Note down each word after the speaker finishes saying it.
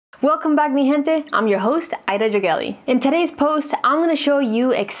Welcome back, mi gente. I'm your host, Yoguely. In today's post, I'm going to show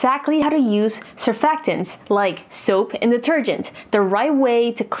you exactly how to use surfactants like soap and detergent the right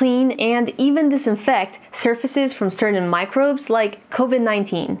way to clean and even disinfect surfaces from certain microbes like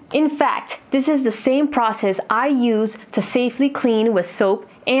COVID-19. In fact, this is the same process I use to safely clean with soap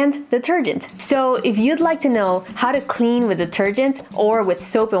and detergent. So if you'd like to know how to clean with detergent or with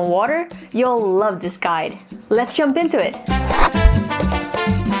soap and water, you'll love this guide. Let's jump into it.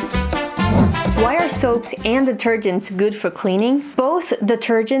 Why are soaps and detergents good for cleaning? Both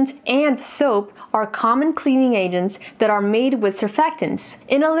detergent and soap are common cleaning agents that are made with surfactants.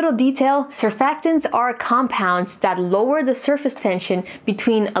 In a little detail, surfactants are compounds that lower the surface tension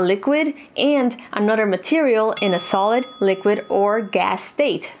between a liquid and another material in a solid, liquid, or gas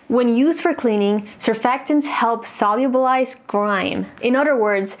state. When used for cleaning, surfactants help solubilize grime. In other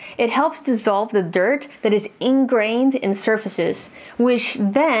words, it helps dissolve the dirt that is ingrained in surfaces, which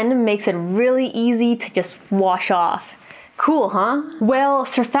then makes it really easy to just wash off. Cool, huh? Well,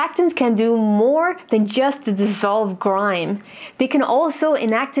 surfactants can do more than just to dissolve grime. They can also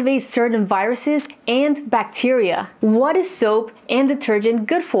inactivate certain viruses and bacteria. What is soap and detergent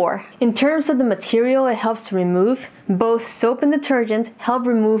good for? In terms of the material it helps to remove, both soap and detergent help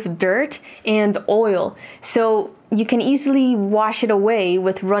remove dirt and oil, so you can easily wash it away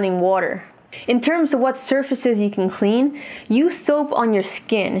with running water. In terms of what surfaces you can clean, use soap on your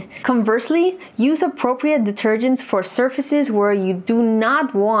skin. Conversely, use appropriate detergents for surfaces where you do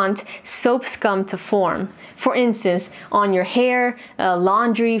not want soap scum to form. For instance, on your hair,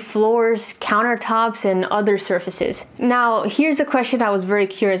 laundry, floors, countertops, and other surfaces. Now, here's a question I was very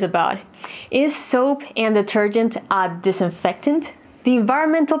curious about. Is soap and detergent a disinfectant? The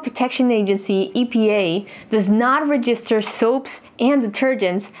Environmental Protection Agency, EPA, does not register soaps and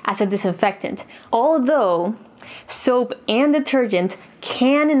detergents as a disinfectant, although soap and detergent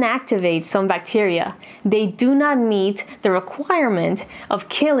can inactivate some bacteria. They do not meet the requirement of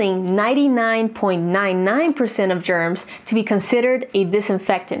killing 99.99% of germs to be considered a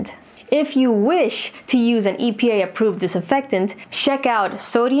disinfectant. If you wish to use an EPA-approved disinfectant, check out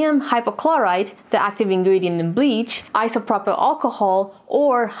sodium hypochlorite, the active ingredient in bleach, isopropyl alcohol,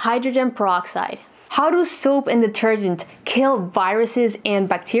 or hydrogen peroxide. How do soap and detergent kill viruses and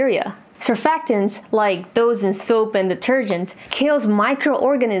bacteria? Surfactants, like those in soap and detergent, kills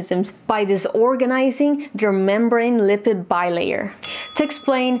microorganisms by disorganizing their membrane lipid bilayer. To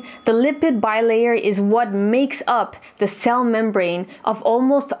explain, the lipid bilayer is what makes up the cell membrane of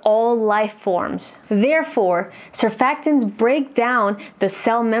almost all life forms. Therefore, surfactants break down the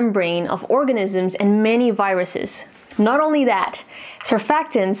cell membrane of organisms and many viruses. Not only that,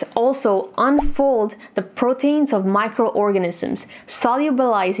 surfactants also unfold the proteins of microorganisms,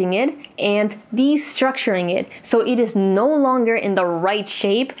 solubilizing it and destructuring it so it is no longer in the right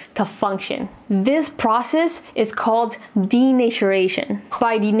shape to function. This process is called denaturation.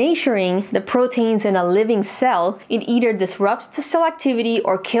 By denaturing the proteins in a living cell, it either disrupts the cell activity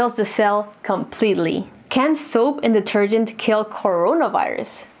or kills the cell completely. Can soap and detergent kill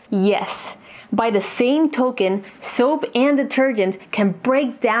coronavirus? Yes. By the same token, soap and detergent can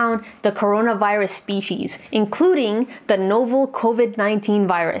break down the coronavirus species, including the novel COVID-19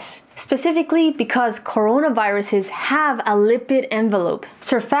 virus. Specifically because coronaviruses have a lipid envelope.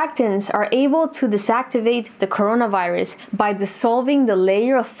 Surfactants are able to deactivate the coronavirus by dissolving the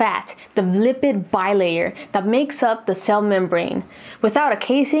layer of fat, the lipid bilayer that makes up the cell membrane. Without a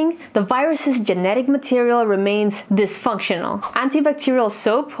casing, the virus's genetic material remains dysfunctional. Antibacterial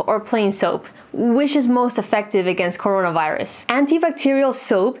soap or plain soap? Which is most effective against coronavirus? Antibacterial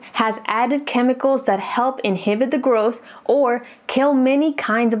soap has added chemicals that help inhibit the growth or kill many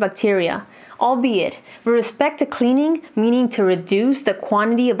kinds of bacteria. Albeit, with respect to cleaning, meaning to reduce the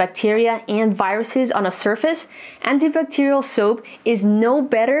quantity of bacteria and viruses on a surface, antibacterial soap is no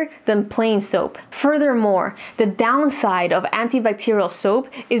better than plain soap. Furthermore, the downside of antibacterial soap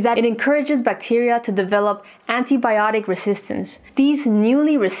is that it encourages bacteria to develop antibiotic resistance. These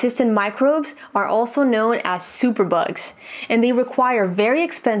newly resistant microbes are also known as superbugs, and they require very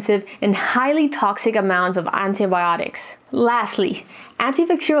expensive and highly toxic amounts of antibiotics. Lastly,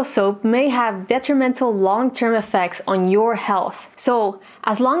 antibacterial soap may have detrimental long-term effects on your health. So,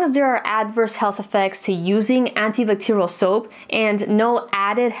 as long as there are adverse health effects to using antibacterial soap and no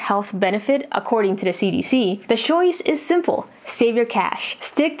added health benefit according to the CDC, the choice is simple. Save your cash.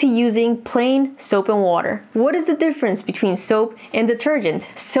 Stick to using plain soap and water. What is the difference between soap and detergent?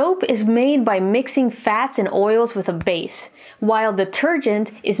 Soap is made by mixing fats and oils with a base, while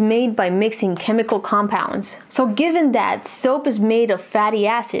detergent is made by mixing chemical compounds. So given that soap is made of fatty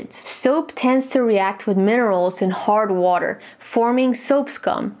acids, soap tends to react with minerals in hard water, forming soap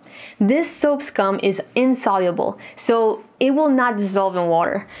scum. This soap scum is insoluble, so it will not dissolve in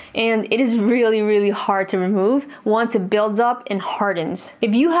water, and it is really hard to remove once it builds up and hardens.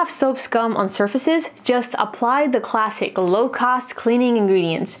 If you have soap scum on surfaces, just apply the classic low-cost cleaning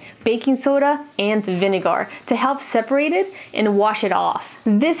ingredients, baking soda and vinegar, to help separate it and wash it off.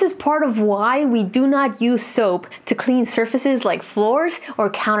 This is part of why we do not use soap to clean surfaces like floors or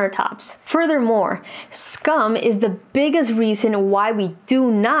countertops. Furthermore, scum is the biggest reason why we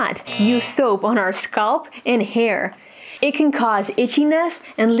do not use soap on our scalp and hair. It can cause itchiness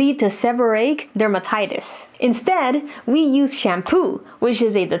and lead to seborrheic dermatitis. Instead, we use shampoo, which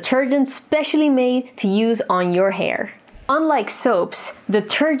is a detergent specially made to use on your hair. Unlike soaps,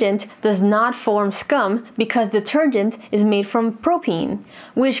 detergent does not form scum because detergent is made from propene,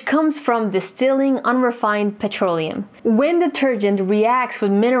 which comes from distilling unrefined petroleum. When detergent reacts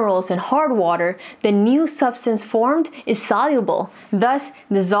with minerals in hard water, the new substance formed is soluble, thus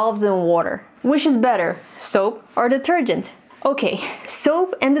dissolves in water. Which is better, soap or detergent? Okay,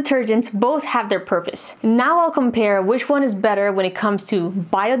 soap and detergents both have their purpose. Now I'll compare which one is better when it comes to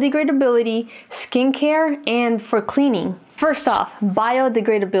biodegradability, skincare, and for cleaning. First off,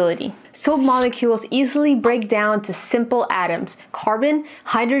 biodegradability. Soap molecules easily break down to simple atoms, carbon,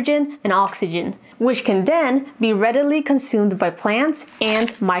 hydrogen, and oxygen, which can then be readily consumed by plants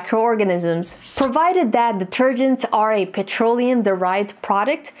and microorganisms. Provided that detergents are a petroleum-derived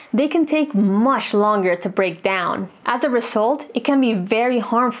product, they can take much longer to break down. As a result, it can be very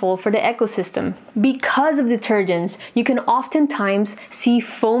harmful for the ecosystem. Because of detergents, you can oftentimes see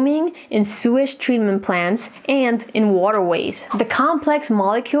foaming in sewage treatment plants and in waterways. The complex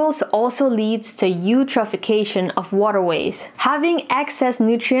molecules also leads to eutrophication of waterways. Having excess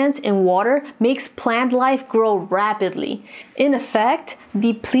nutrients in water makes plant life grow rapidly, in effect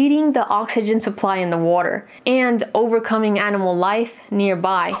depleting the oxygen supply in the water and overcoming animal life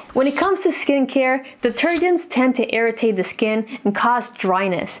nearby. When it comes to skincare, detergents tend to irritate the skin and cause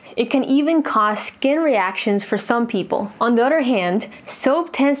dryness. It can even cause skin reactions for some people. On the other hand,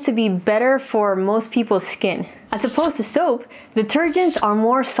 soap tends to be better for most people's skin. As opposed to soap, detergents are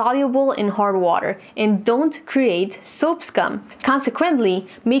more soluble in hard water and don't create soap scum, consequently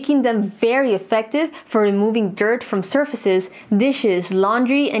making them very effective for removing dirt from surfaces, dishes,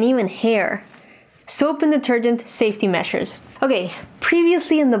 laundry, and even hair. Soap and detergent safety measures. Okay,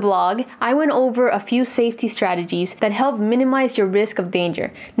 previously in the blog, I went over a few safety strategies that help minimize your risk of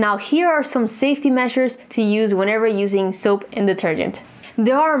danger. Now here are some safety measures to use whenever using soap and detergent.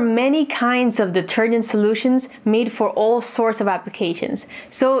 There are many kinds of detergent solutions made for all sorts of applications,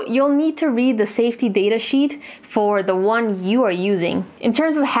 so you'll need to read the safety data sheet for the one you are using. In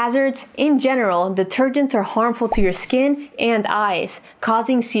terms of hazards, in general, detergents are harmful to your skin and eyes,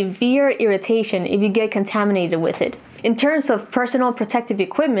 causing severe irritation if you get contaminated with it. In terms of personal protective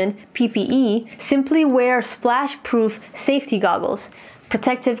equipment, PPE, simply wear splash-proof safety goggles,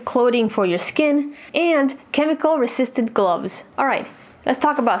 protective clothing for your skin, and chemical-resistant gloves. Alright. Let's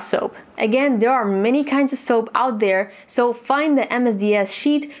talk about soap. Again, there are many kinds of soap out there, so find the MSDS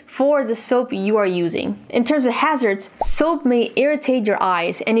sheet for the soap you are using. In terms of hazards, soap may irritate your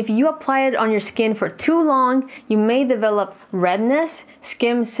eyes, and if you apply it on your skin for too long, you may develop redness,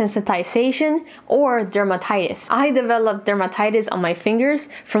 skin sensitization, or dermatitis. I developed dermatitis on my fingers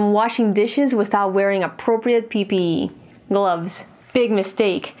from washing dishes without wearing appropriate PPE. Gloves. Big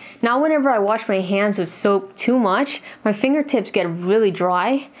mistake. Now whenever I wash my hands with soap too much, my fingertips get really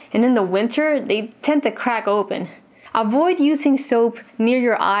dry, and in the winter, they tend to crack open. Avoid using soap near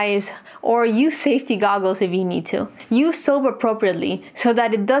your eyes or use safety goggles if you need to. Use soap appropriately so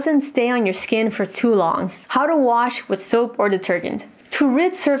that it doesn't stay on your skin for too long. How to wash with soap or detergent. To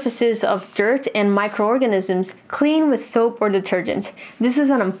rid surfaces of dirt and microorganisms, clean with soap or detergent. This is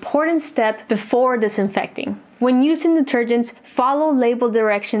an important step before disinfecting. When using detergents, follow label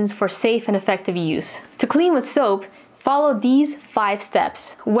directions for safe and effective use. To clean with soap, follow these 5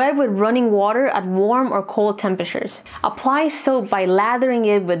 steps. Wet with running water at warm or cold temperatures. Apply soap by lathering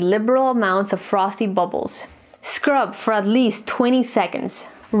it with liberal amounts of frothy bubbles. Scrub for at least 20 seconds.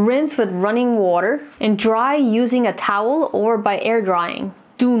 Rinse with running water and dry using a towel or by air drying.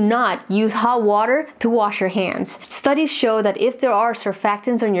 Do not use hot water to wash your hands. Studies show that if there are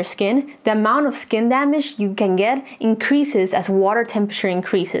surfactants on your skin, the amount of skin damage you can get increases as water temperature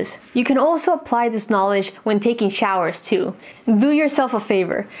increases. You can also apply this knowledge when taking showers too. Do yourself a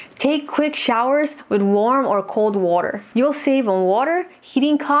favor. Take quick showers with warm or cold water. You'll save on water,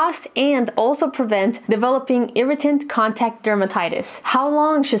 heating costs, and also prevent developing irritant contact dermatitis. How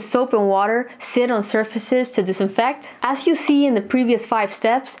long should soap and water sit on surfaces to disinfect? As you see in the previous 5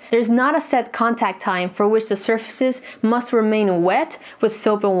 steps, there's not a set contact time for which the surfaces must remain wet with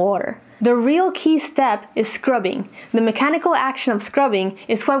soap and water. The real key step is scrubbing. The mechanical action of scrubbing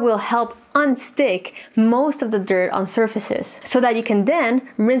is what will help unstick most of the dirt on surfaces, so that you can then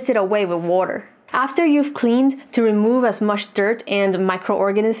rinse it away with water. After you've cleaned to remove as much dirt and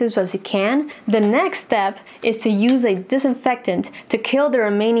microorganisms as you can, the next step is to use a disinfectant to kill the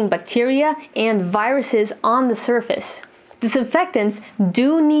remaining bacteria and viruses on the surface. Disinfectants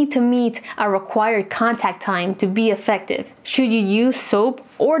do need to meet a required contact time to be effective. Should you use soap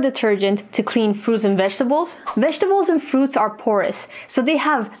or detergent to clean fruits and vegetables? Vegetables and fruits are porous, so they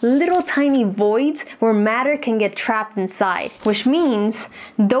have little tiny voids where matter can get trapped inside, which means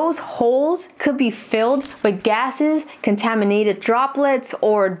those holes could be filled with gases, contaminated droplets,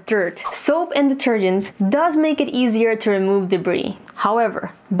 or dirt. Soap and detergents does make it easier to remove debris.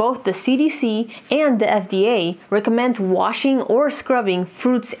 However, both the CDC and the FDA recommends washing or scrubbing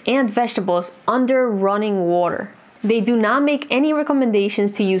fruits and vegetables under running water. They do not make any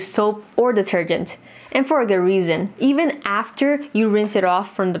recommendations to use soap or detergent, and for a good reason. Even after you rinse it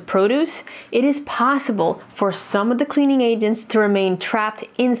off from the produce, it is possible for some of the cleaning agents to remain trapped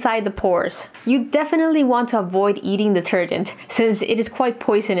inside the pores. You definitely want to avoid eating detergent, since it is quite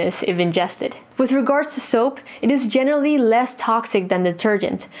poisonous if ingested. With regards to soap, it is generally less toxic than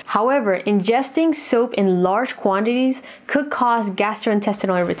detergent. However, ingesting soap in large quantities could cause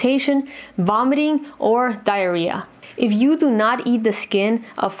gastrointestinal irritation, vomiting, or diarrhea. If you do not eat the skin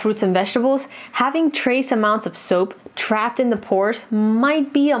of fruits and vegetables, having trace amounts of soap trapped in the pores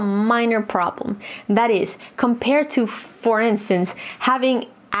might be a minor problem. That is, compared to, for instance, having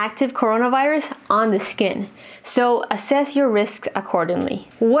active coronavirus on the skin. So assess your risks accordingly.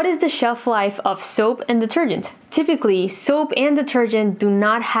 What is the shelf life of soap and detergent? Typically, soap and detergent do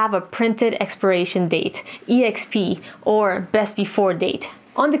not have a printed expiration date, EXP, or best before date.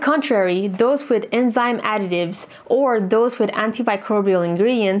 On the contrary, those with enzyme additives or those with antibacterial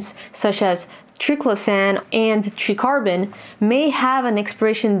ingredients such as triclosan and tricarbon may have an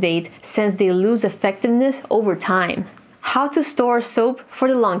expiration date since they lose effectiveness over time. How to store soap for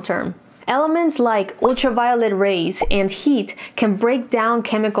the long term. Elements like ultraviolet rays and heat can break down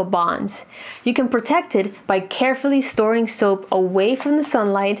chemical bonds. You can protect it by carefully storing soap away from the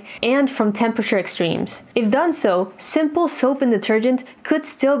sunlight and from temperature extremes. If done so, simple soap and detergent could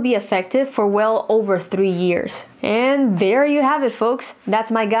still be effective for well over 3 years. And there you have it, folks. That's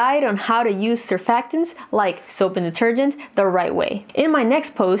my guide on how to use surfactants like soap and detergent the right way. In my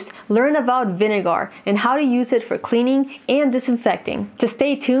next post, learn about vinegar and how to use it for cleaning and disinfecting. To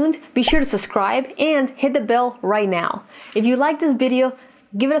stay tuned, be sure to subscribe and hit the bell right now. If you like this video,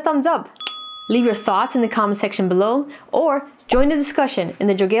 give it a thumbs up. Leave your thoughts in the comment section below or join the discussion in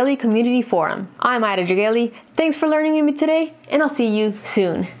the Yoguely community forum. I'm Yoguely. Thanks for learning with me today, and I'll see you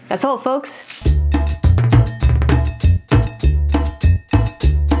soon. That's all, folks.